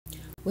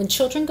When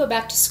children go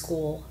back to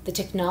school, the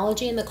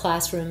technology in the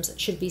classrooms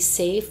should be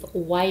safe,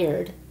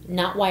 wired,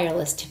 not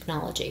wireless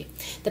technology.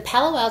 The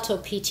Palo Alto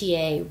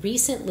PTA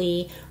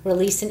recently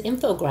released an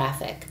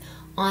infographic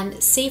on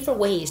safer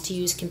ways to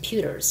use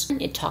computers.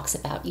 It talks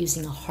about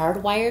using a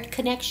hardwired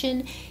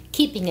connection,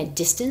 keeping a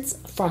distance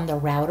from the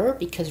router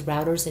because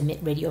routers emit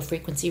radio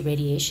frequency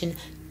radiation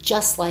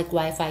just like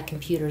Wi-Fi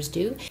computers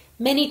do.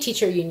 Many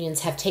teacher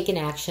unions have taken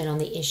action on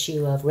the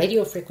issue of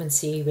radio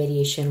frequency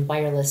radiation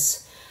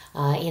wireless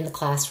in the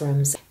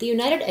classrooms. The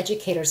United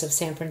Educators of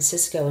San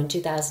Francisco in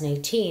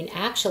 2018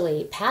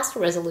 actually passed a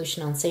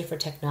resolution on safer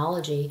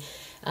technology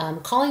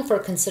calling for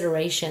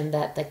consideration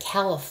that the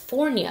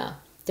California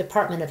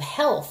Department of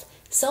Health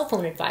cell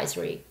phone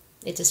advisory,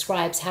 it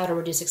describes how to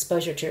reduce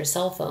exposure to your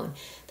cell phone,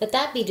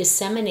 that be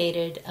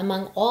disseminated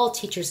among all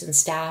teachers and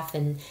staff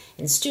and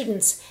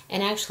students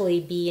and actually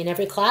be in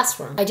every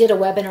classroom. I did a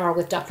webinar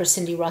with Dr.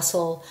 Cindy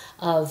Russell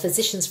of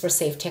Physicians for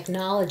Safe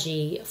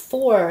Technology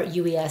for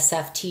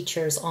UESF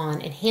teachers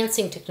on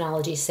enhancing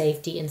technology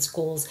safety in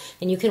schools,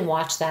 and you can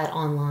watch that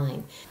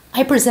online.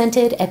 I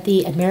presented at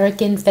the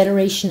American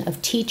Federation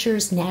of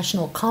Teachers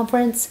National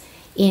Conference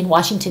in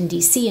Washington,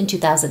 D.C. in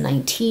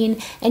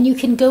 2019, and you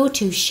can go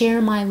to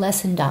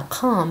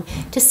sharemylesson.com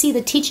to see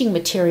the teaching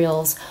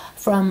materials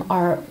from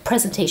our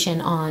presentation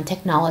on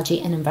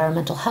technology and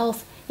environmental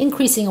health,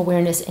 increasing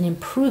awareness and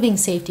improving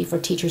safety for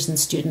teachers and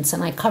students.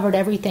 And I covered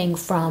everything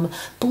from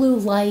blue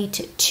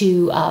light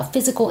to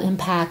physical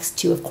impacts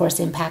to, of course,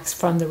 impacts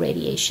from the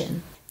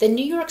radiation. The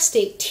New York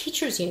State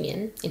Teachers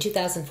Union in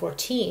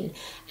 2014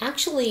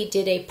 actually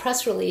did a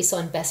press release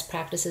on best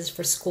practices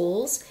for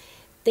schools.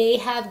 They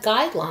have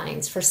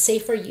guidelines for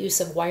safer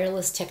use of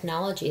wireless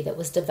technology that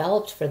was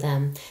developed for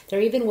them. There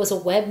even was a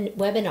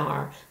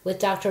webinar with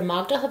Dr.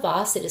 Magda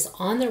Havas. It is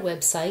on their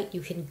website.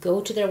 You can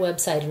go to their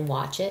website and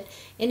watch it.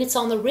 And it's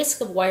on the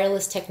risk of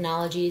wireless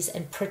technologies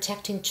and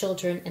protecting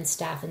children and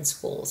staff in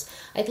schools.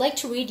 I'd like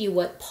to read you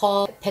what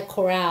Paul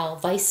Pecoral,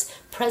 Vice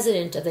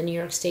President of the New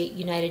York State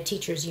United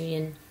Teachers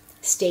Union,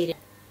 stated.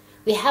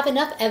 We have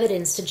enough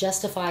evidence to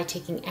justify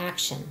taking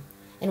action,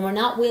 and we're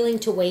not willing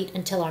to wait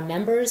until our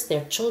members,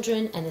 their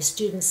children, and the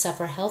students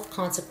suffer health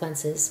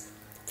consequences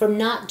from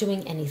not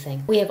doing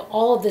anything. We have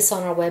all of this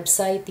on our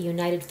website. The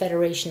United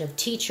Federation of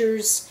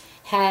Teachers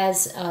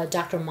has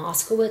Dr.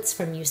 Moskowitz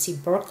from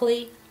UC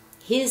Berkeley,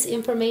 his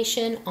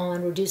information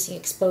on reducing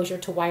exposure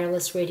to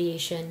wireless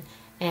radiation,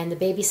 and the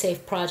Baby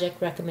Safe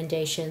Project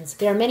recommendations.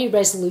 There are many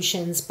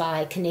resolutions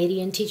by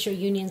Canadian teacher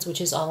unions, which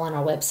is all on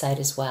our website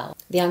as well.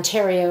 The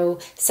Ontario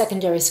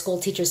Secondary School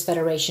Teachers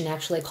Federation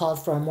actually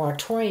called for a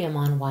moratorium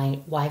on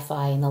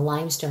Wi-Fi in the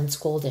Limestone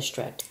School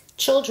District.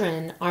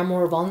 Children are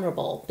more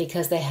vulnerable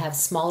because they have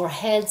smaller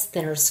heads,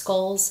 thinner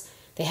skulls,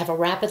 they have a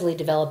rapidly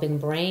developing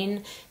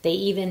brain, they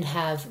even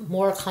have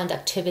more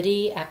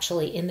conductivity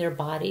actually in their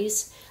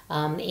bodies.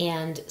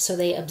 And so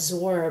they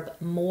absorb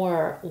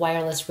more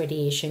wireless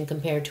radiation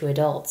compared to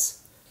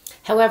adults.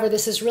 However,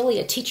 this is really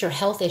a teacher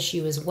health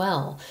issue as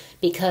well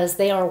because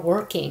they are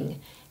working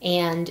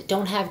and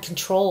don't have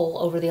control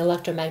over the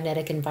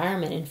electromagnetic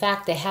environment. In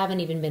fact, they haven't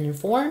even been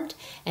informed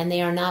and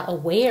they are not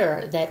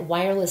aware that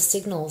wireless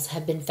signals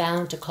have been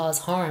found to cause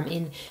harm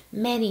in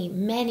many,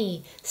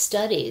 many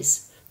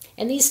studies.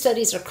 And these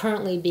studies are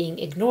currently being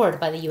ignored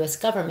by the U.S.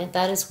 government.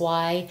 That is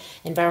why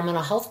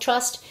Environmental Health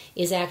Trust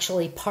is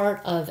actually part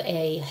of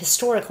a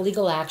historic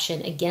legal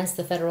action against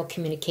the Federal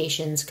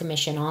Communications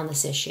Commission on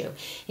this issue.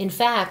 In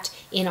fact,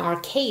 in our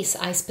case,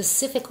 I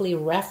specifically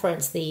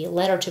reference the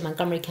letter to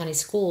Montgomery County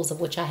Schools, of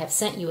which I have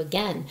sent you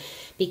again,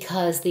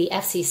 because the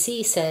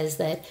FCC says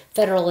that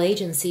federal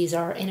agencies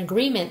are in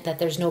agreement that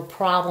there's no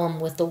problem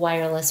with the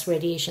wireless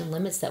radiation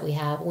limits that we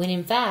have, when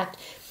in fact,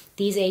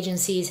 these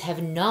agencies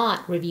have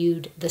not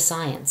reviewed the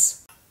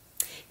science.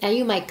 Now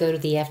you might go to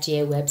the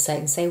FDA website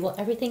and say, well,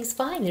 everything's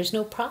fine. There's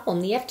no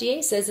problem. The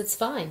FDA says it's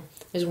fine.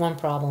 There's one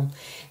problem.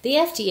 The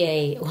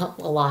FDA, well,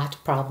 a lot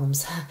of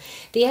problems.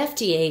 The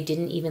FDA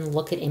didn't even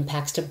look at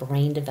impacts to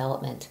brain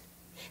development.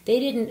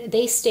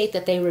 They state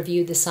that they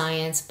reviewed the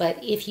science,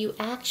 but if you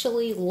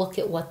actually look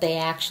at what they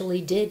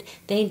actually did,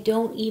 they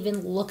don't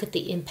even look at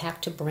the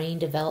impact to brain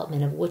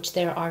development, of which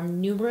there are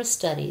numerous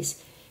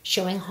studies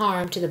showing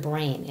harm to the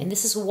brain. And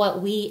this is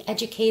what we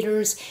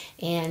educators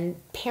and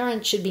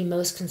parents should be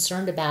most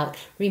concerned about.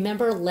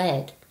 Remember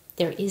lead.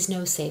 There is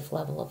no safe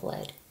level of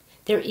lead.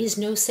 There is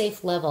no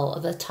safe level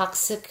of a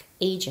toxic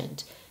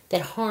agent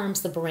that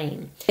harms the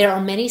brain. There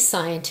are many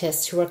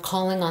scientists who are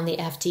calling on the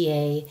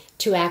FDA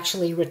to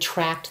actually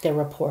retract their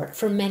report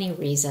for many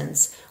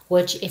reasons,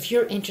 which if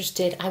you're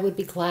interested, I would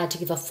be glad to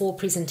give a full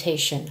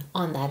presentation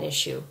on that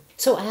issue.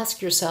 So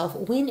ask yourself,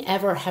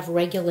 whenever have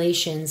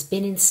regulations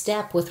been in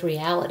step with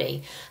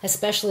reality,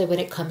 especially when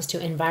it comes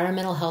to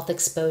environmental health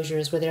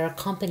exposures where there are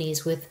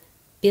companies with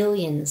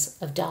billions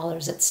of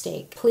dollars at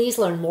stake? Please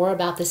learn more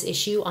about this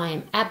issue. I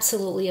am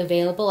absolutely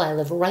available. I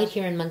live right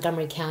here in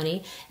Montgomery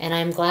County, and I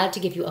am glad to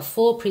give you a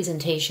full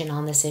presentation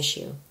on this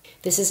issue.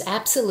 This is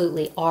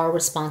absolutely our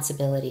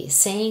responsibility.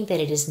 Saying that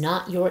it is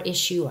not your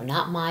issue or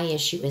not my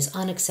issue is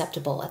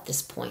unacceptable at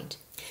this point.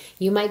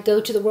 You might go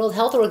to the World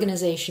Health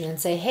Organization and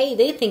say, hey,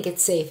 they think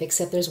it's safe,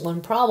 except there's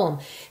one problem.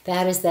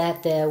 That is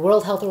that the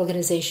World Health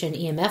Organization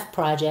EMF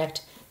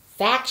project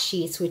fact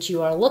sheets, which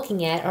you are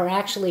looking at, are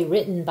actually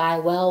written by,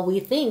 well, we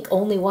think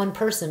only one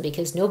person,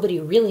 because nobody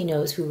really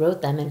knows who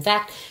wrote them. In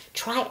fact,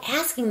 try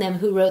asking them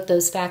who wrote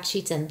those fact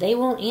sheets and they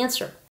won't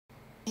answer.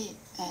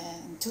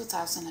 In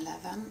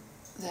 2011,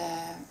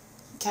 the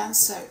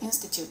Cancer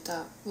Institute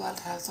of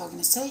World Health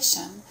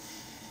Organization,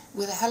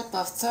 with the help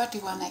of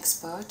 31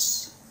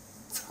 experts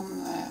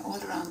from all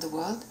around the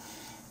world,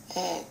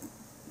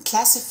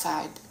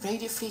 classified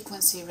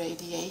radiofrequency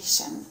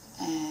radiation,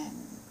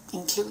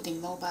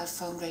 including mobile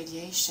phone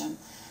radiation,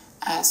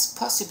 as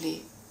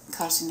possibly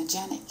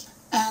carcinogenic.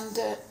 And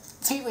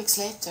 3 weeks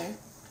later,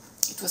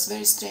 it was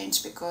very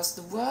strange, because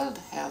the World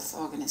Health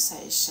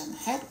Organization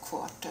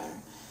headquarters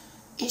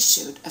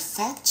issued a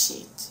fact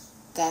sheet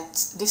that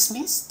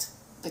dismissed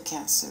the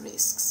cancer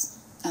risks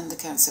and the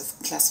cancer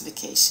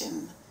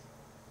classification.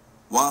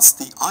 Whilst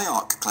the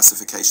IARC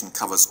classification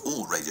covers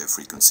all radio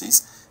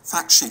frequencies,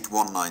 Fact Sheet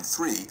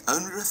 193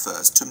 only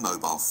refers to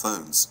mobile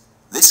phones.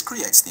 This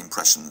creates the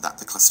impression that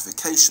the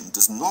classification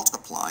does not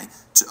apply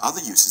to other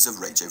uses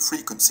of radio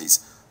frequencies,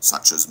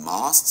 such as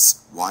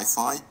masts,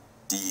 Wi-Fi,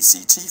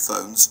 DECT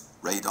phones,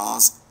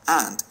 radars,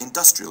 and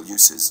industrial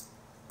uses.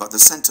 But the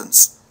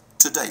sentence,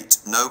 "To date,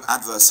 no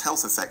adverse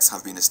health effects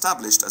have been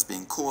established as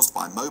being caused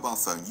by mobile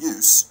phone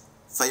use,"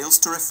 fails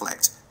to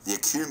reflect the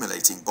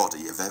accumulating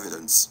body of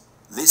evidence.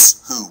 This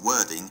WHO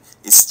wording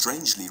is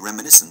strangely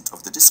reminiscent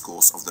of the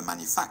discourse of the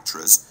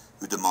manufacturers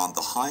who demand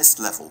the highest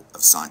level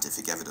of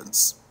scientific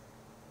evidence.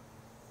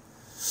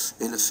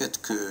 And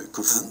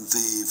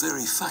the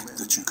very fact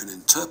that you can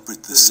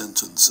interpret this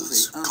sentence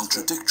as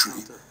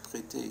contradictory,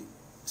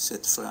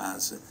 cette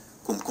phrase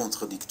comme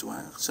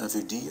contradictoire, ça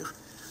veut dire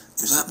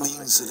that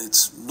means that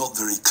it's not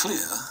very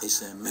clear,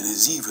 and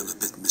is even a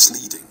bit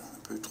misleading.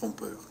 un peu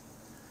trompeur.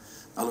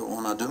 Alors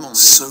on a demandé,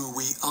 So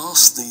we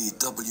asked the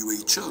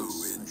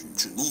WHO in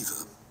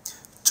Geneva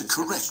to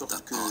correct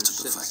that part of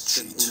the fact cet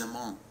sheet.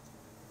 élément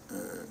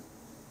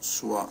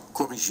soit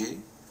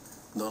corrigé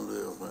dans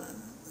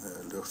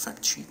leur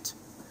fact sheet.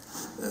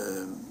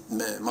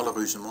 Mais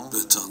malheureusement,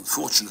 But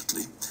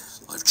unfortunately,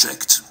 I've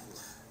checked,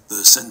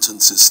 the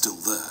sentence is still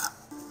there.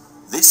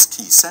 This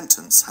key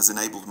sentence has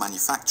enabled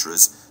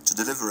manufacturers to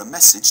deliver a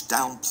message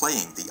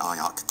downplaying the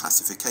IARC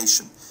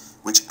classification,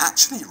 which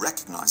actually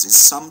recognizes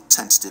some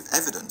tentative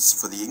evidence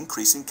for the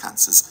increase in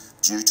cancers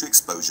due to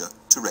exposure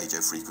to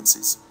radio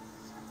frequencies.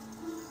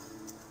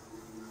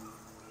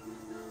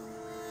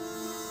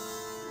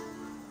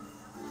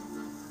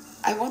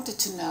 I wanted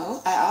to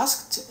know, I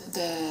asked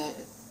the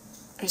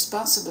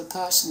responsible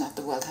person at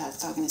the World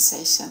Health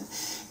Organization,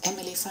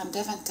 Emily van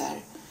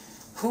Deventer,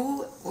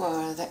 who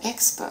were the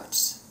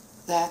experts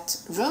that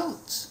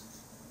wrote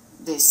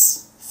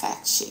this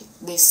fact sheet,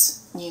 this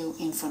new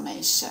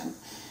information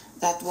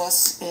that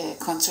was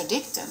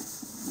contradicting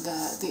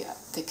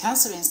the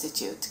Cancer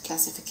Institute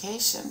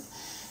classification,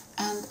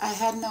 and I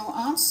had no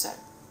answer.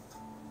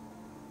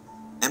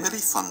 Emily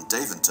van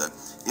Deventer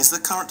is the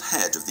current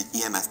head of the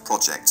EMF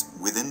project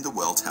within the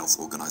World Health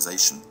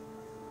Organization.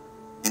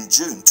 In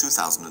June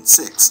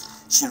 2006,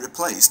 she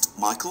replaced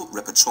Michael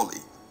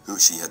Repaccioli, who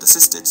she had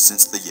assisted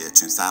since the year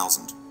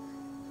 2000.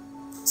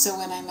 So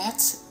when I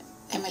met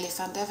Emily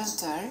van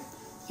Deventer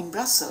in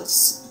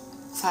Brussels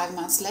 5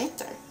 months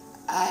later,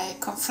 I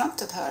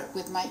confronted her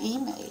with my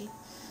email,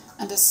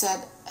 and I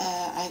said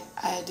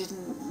I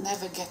didn't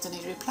never get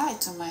any reply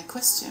to my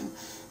question,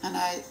 and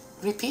I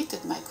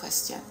repeated my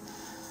question.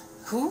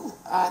 Who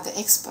are the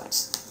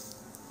experts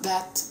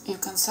that you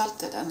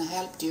consulted and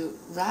helped you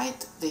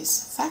write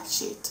this fact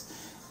sheet?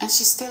 And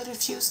she still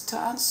refused to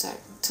answer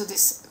to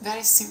this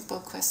very simple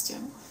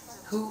question.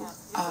 Who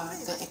are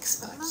the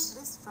experts?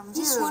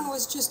 This one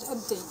was just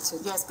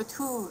updated. Yes, but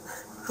who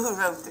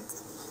wrote it?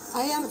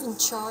 I am in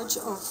charge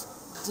of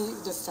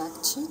the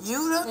fact sheet.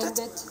 You wrote and it?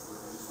 that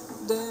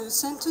the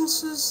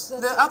sentences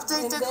that They're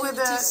updated and then with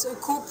it the- is a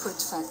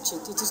corporate fact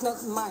sheet. It is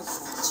not my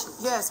fact sheet.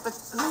 Yes, but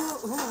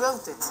who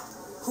wrote it?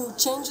 Who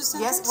changed the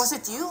sentence? Yes, was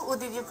it you, or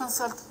did you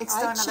consult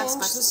external I changed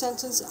experts? the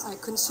sentence. I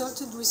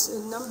consulted with a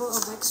number of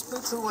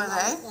experts. Who were and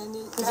they? And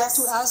I Yes.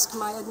 had to ask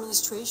my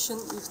administration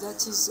if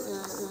that is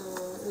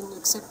an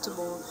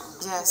acceptable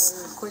Yes.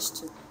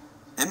 question.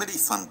 Emily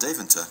van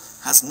Deventer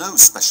has no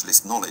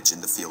specialist knowledge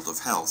in the field of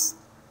health.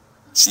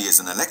 She is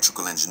an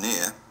electrical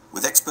engineer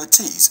with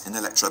expertise in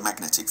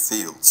electromagnetic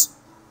fields.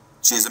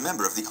 She is a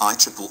member of the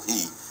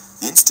IEEE,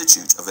 the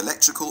Institute of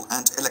Electrical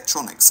and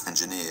Electronics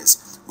Engineers,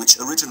 which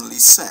originally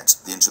set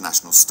the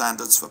international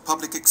standards for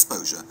public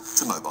exposure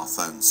to mobile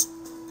phones.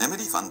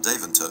 Emily van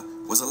Deventer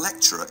was a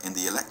lecturer in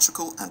the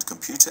Electrical and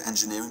Computer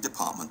Engineering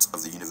Department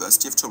of the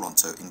University of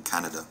Toronto in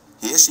Canada.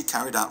 Here she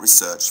carried out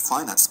research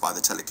financed by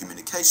the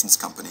telecommunications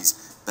companies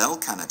Bell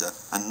Canada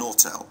and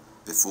Nortel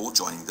before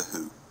joining the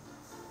WHO.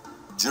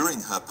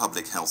 During her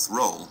public health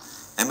role,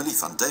 Emily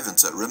van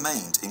Deventer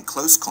remained in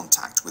close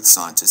contact with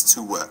scientists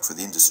who work for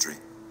the industry.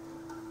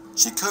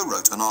 She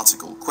co-wrote an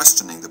article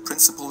questioning the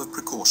principle of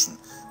precaution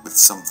with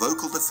some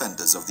vocal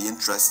defenders of the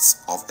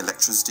interests of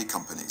electricity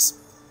companies.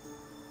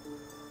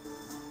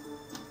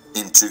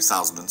 In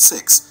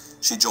 2006,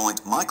 she joined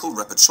Michael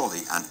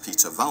Repaccioli and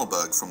Peter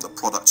Valberg from the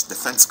product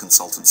defense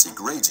consultancy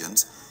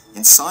Gradient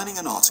in signing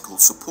an article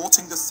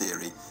supporting the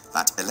theory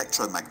that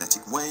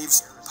electromagnetic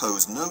waves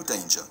pose no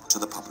danger to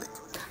the public.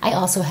 I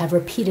also have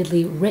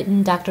repeatedly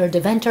written Dr.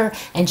 Deventer,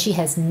 and she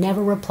has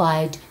never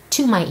replied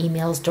to my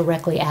emails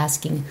directly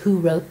asking who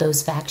wrote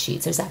those fact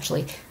sheets. There's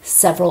actually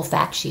several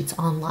fact sheets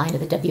online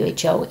of the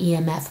WHO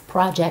EMF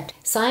project.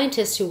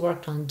 Scientists who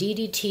worked on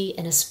DDT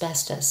and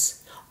asbestos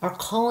are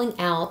calling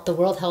out the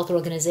World Health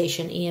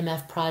Organization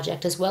EMF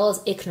project as well as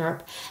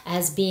ICNIRP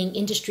as being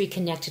industry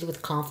connected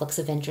with conflicts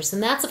of interest.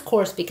 And that's, of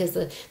course, because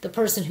the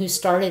person who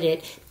started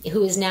it,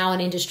 who is now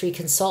an industry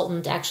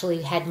consultant,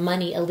 actually had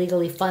money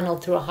illegally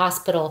funneled through a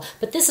hospital.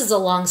 But this is a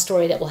long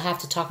story that we'll have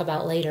to talk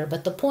about later.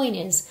 But the point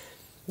is,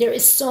 there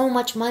is so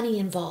much money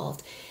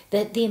involved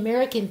that the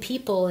American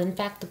people, in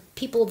fact, the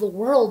people of the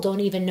world,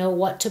 don't even know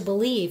what to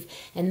believe.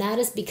 And that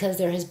is because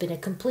there has been a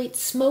complete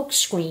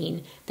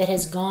smokescreen that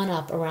has gone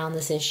up around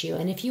this issue.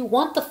 And if you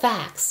want the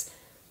facts,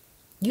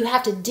 you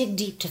have to dig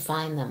deep to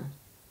find them.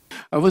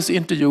 I was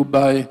interviewed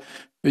by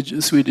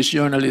a Swedish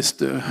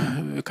journalist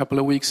a couple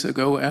of weeks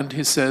ago, and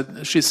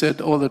she said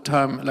all the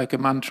time, like a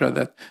mantra,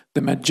 that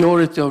the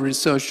majority of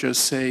researchers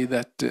say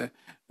that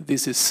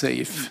this is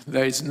safe.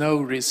 There is no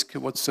risk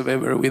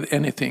whatsoever with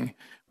anything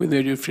with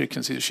radio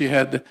frequency. She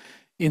had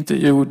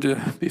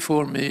interviewed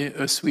before me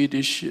a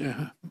Swedish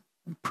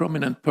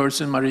prominent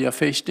person, Maria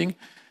Feisting.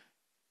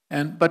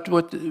 But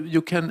what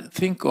you can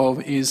think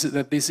of is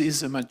that this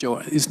is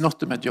not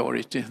the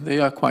majority. They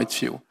are quite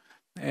few.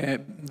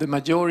 The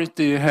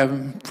majority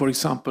have, for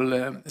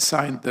example,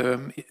 signed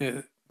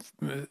the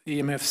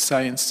EMF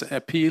Science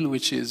Appeal,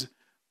 which is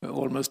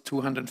almost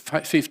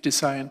 250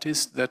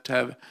 scientists that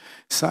have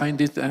signed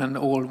it, and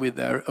all with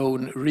their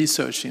own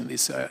research in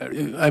this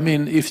area. I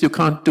mean, if you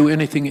can't do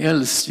anything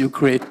else, you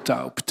create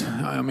doubt.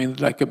 I mean,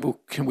 like a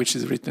book which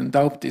is written,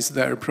 doubt is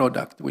their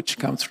product, which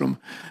comes from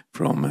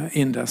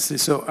industry.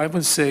 So I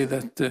would say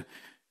that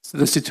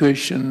the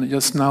situation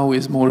just now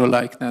is more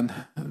alike than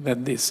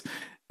this.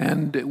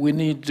 And we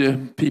need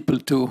people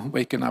to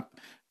waken up.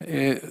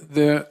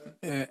 The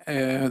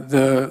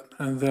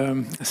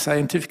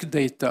scientific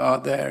data are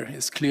there.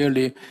 It's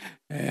clearly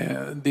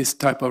this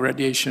type of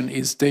radiation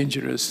is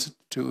dangerous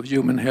to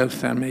human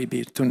health and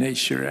maybe to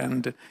nature.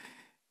 And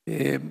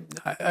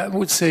I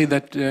would say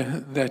that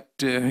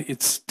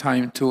it's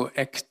time to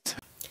act.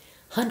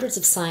 Hundreds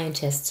of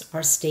scientists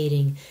are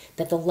stating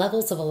that the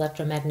levels of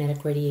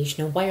electromagnetic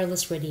radiation and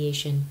wireless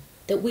radiation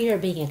that we are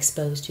being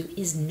exposed to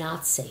is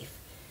not safe,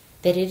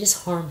 that it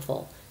is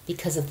harmful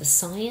because of the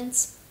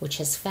science, which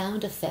has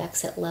found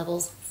effects at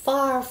levels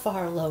far,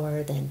 far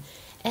lower than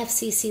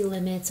FCC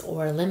limits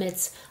or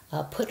limits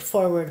put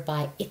forward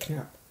by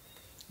ICNIRP.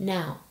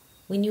 Now,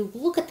 when you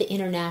look at the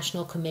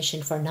International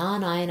Commission for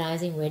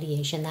Non-Ionizing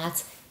Radiation,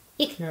 that's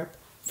ICNIRP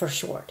for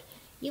short,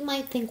 you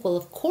might think, well,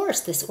 of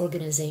course this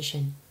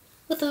organization,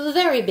 with a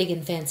very big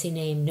and fancy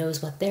name,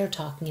 knows what they're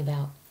talking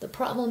about. The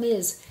problem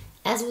is,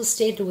 as was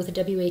stated with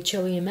the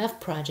WHO EMF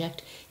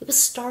project, it was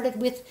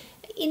started with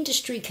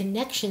industry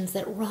connections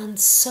that run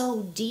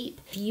so deep.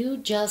 If you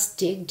just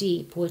dig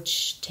deep,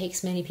 which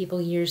takes many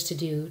people years to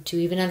do, to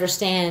even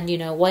understand,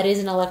 what is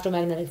an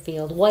electromagnetic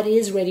field, what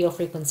is radio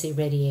frequency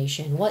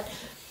radiation, how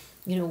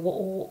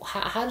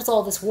does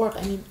all this work?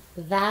 I mean,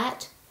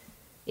 that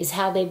is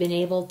how they've been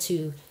able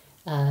to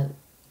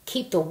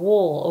keep the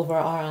wool over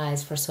our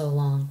eyes for so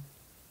long.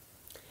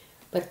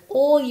 But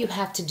all you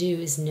have to do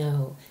is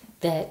know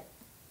that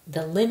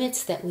the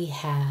limits that we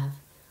have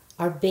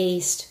are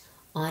based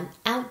on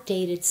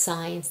outdated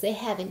science. They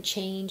haven't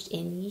changed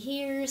in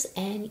years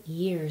and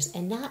years.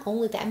 And not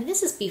only that, I mean,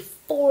 this is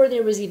before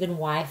there was even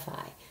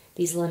Wi-Fi.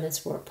 These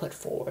limits were put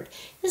forward.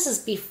 This is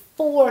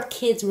before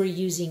kids were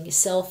using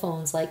cell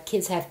phones like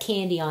kids have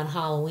candy on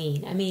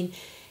Halloween. I mean,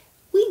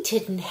 we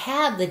didn't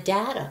have the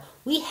data.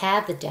 We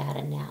have the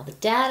data now. The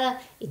data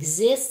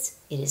exists.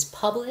 It is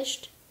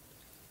published.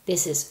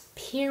 This is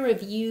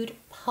peer-reviewed,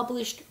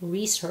 published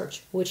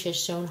research which has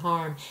shown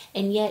harm.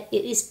 And yet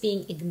it is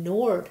being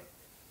ignored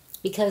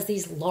because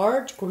these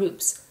large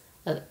groups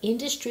of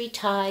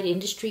industry-tied,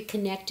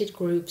 industry-connected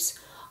groups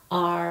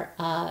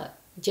are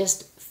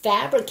just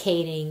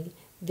fabricating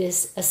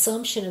this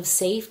assumption of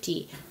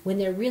safety when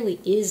there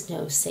really is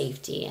no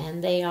safety.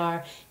 And they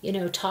are,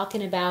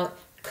 talking about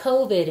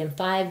COVID and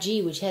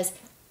 5G, which has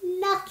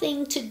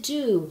nothing to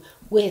do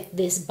with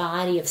this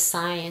body of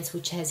science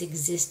which has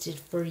existed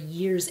for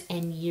years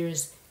and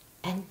years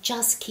and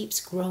just keeps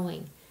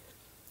growing.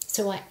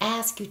 So I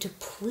ask you to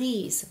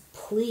please,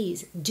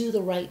 please do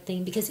the right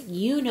thing, because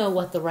you know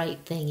what the right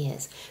thing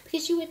is.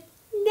 Because you would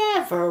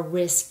never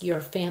risk your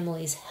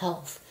family's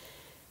health.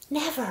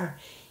 Never.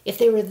 If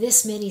there were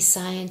this many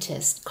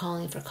scientists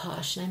calling for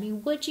caution, I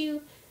mean, would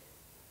you?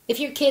 If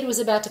your kid was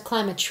about to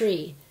climb a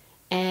tree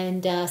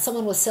and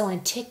someone was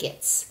selling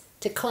tickets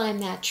to climb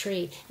that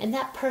tree, and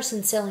that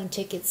person selling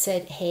tickets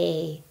said,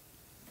 hey,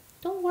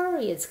 don't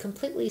worry, it's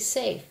completely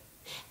safe.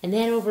 And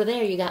then over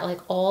there, you got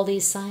like all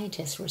these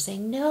scientists who are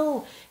saying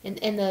no, and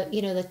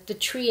the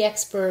tree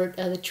expert,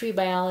 the tree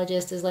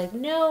biologist is like,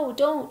 no,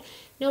 don't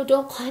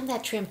climb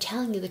that tree. I'm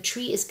telling you, the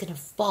tree is gonna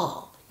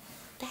fall.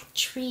 That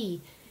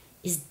tree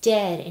is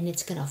dead, and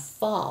it's gonna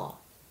fall.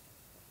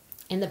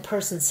 And the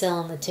person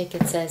selling the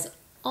ticket says,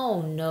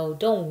 oh no,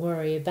 don't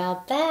worry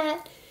about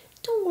that.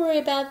 Don't worry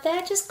about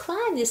that. Just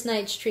climb this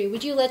nice tree.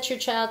 Would you let your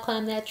child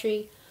climb that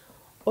tree?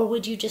 Or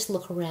would you just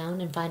look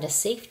around and find a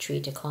safe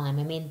tree to climb?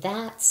 I mean,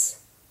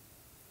 that's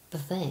the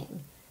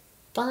thing.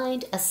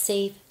 Find a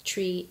safe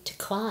tree to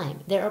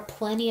climb. There are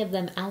plenty of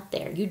them out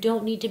there. You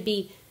don't need to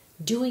be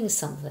doing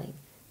something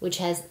which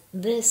has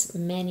this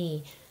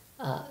many,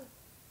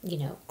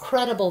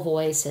 credible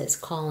voices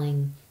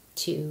calling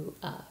to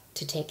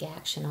take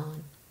action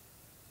on.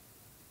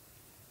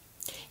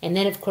 And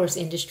then, of course,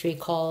 industry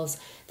calls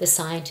the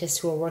scientists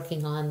who are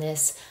working on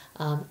this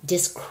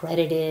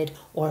discredited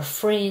or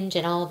fringe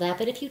and all of that.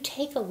 But if you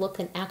take a look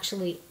and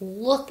actually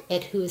look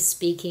at who is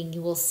speaking,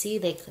 you will see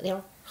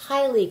they're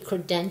highly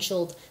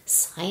credentialed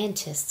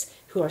scientists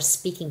who are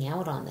speaking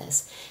out on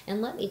this.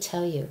 And let me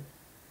tell you,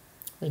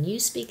 when you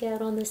speak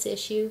out on this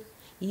issue,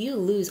 you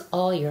lose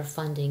all your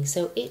funding.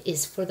 So it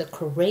is for the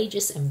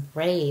courageous and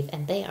brave,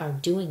 and they are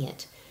doing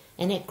it.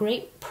 And at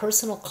great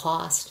personal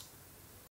cost